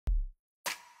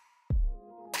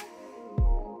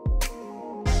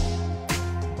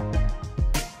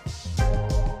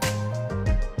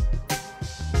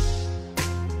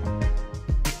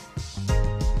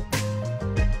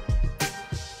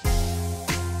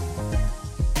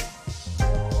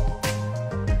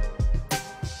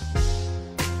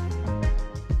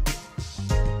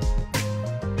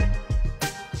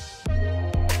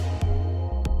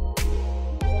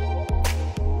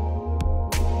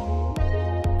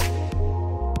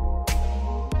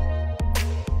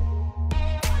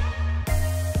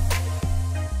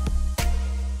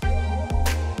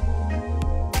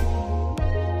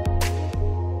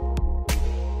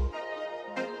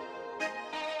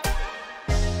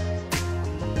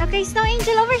Okay, Snow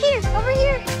Angel, over here, over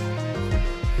here.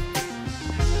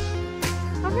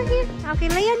 Over here. Okay,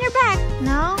 lay on your back.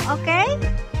 No, okay.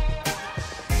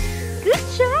 Good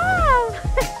job.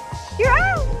 You're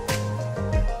out.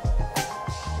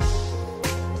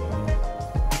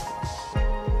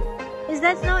 Is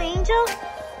that Snow Angel?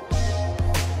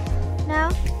 No?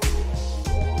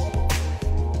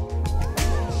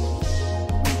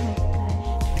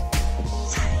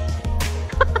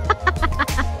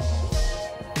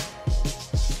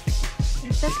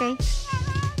 It's okay.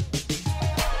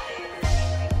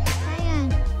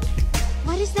 Zion.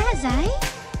 What is that, Zai?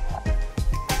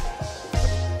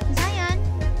 Zion.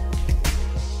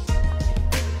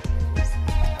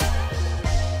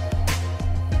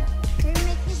 Are you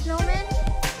making snowman?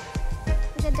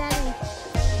 Look at Daddy.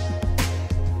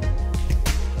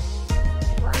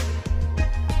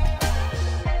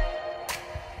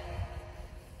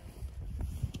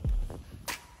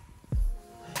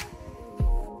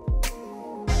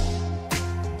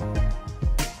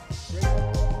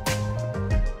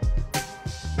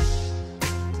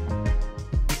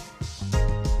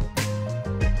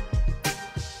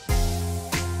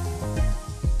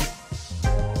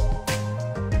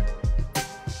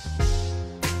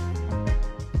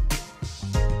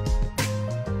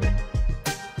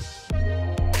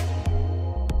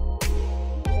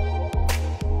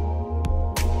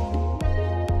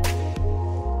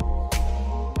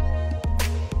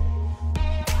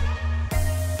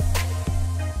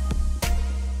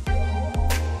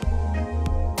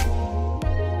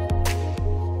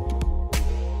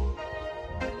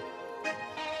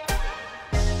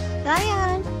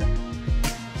 Zion.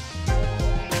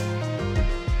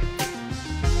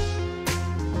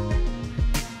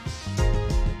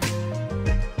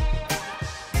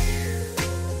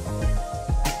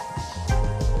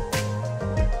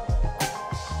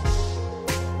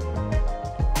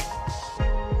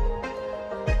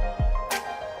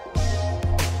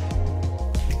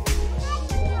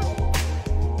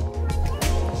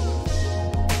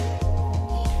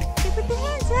 Okay, put your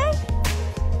hands, right?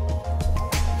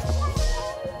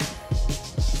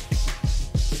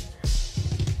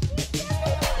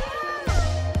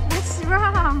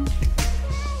 Wrong.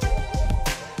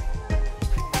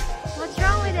 What's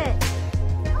wrong with it?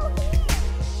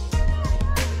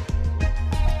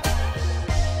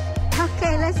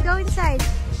 Okay, let's go inside.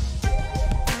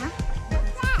 Huh?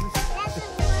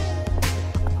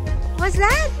 What's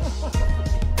that?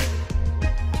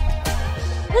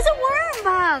 There's a worm,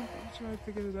 Bob. I'm trying to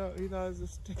figure it out. He thought it was a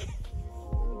stick.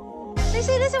 They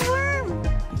say there's a worm.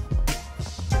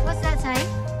 What's that, Sai?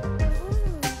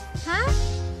 Huh?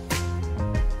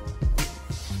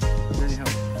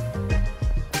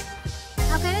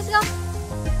 Okay, let's go.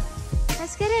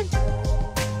 Let's get in.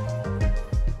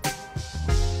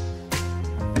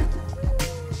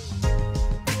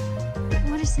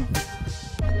 What is it?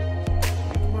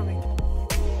 Mommy.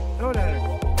 Throw it at her.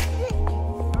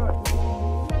 Throw it.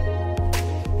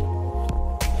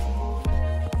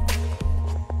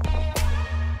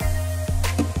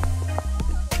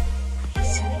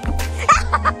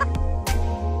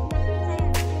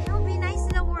 No, be nice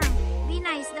to the worm. Be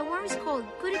nice. The worm's cold.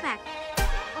 Put it back.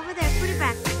 Over there, put it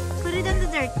back. Put it on the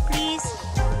dirt, please.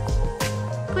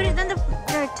 Put it on the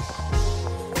dirt.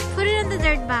 Put it on the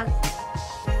dirt bag.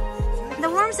 The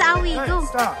worm's owie. Hey, Go.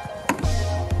 stop.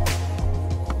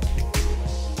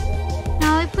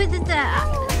 No, put it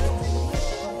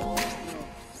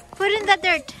put in the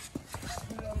dirt.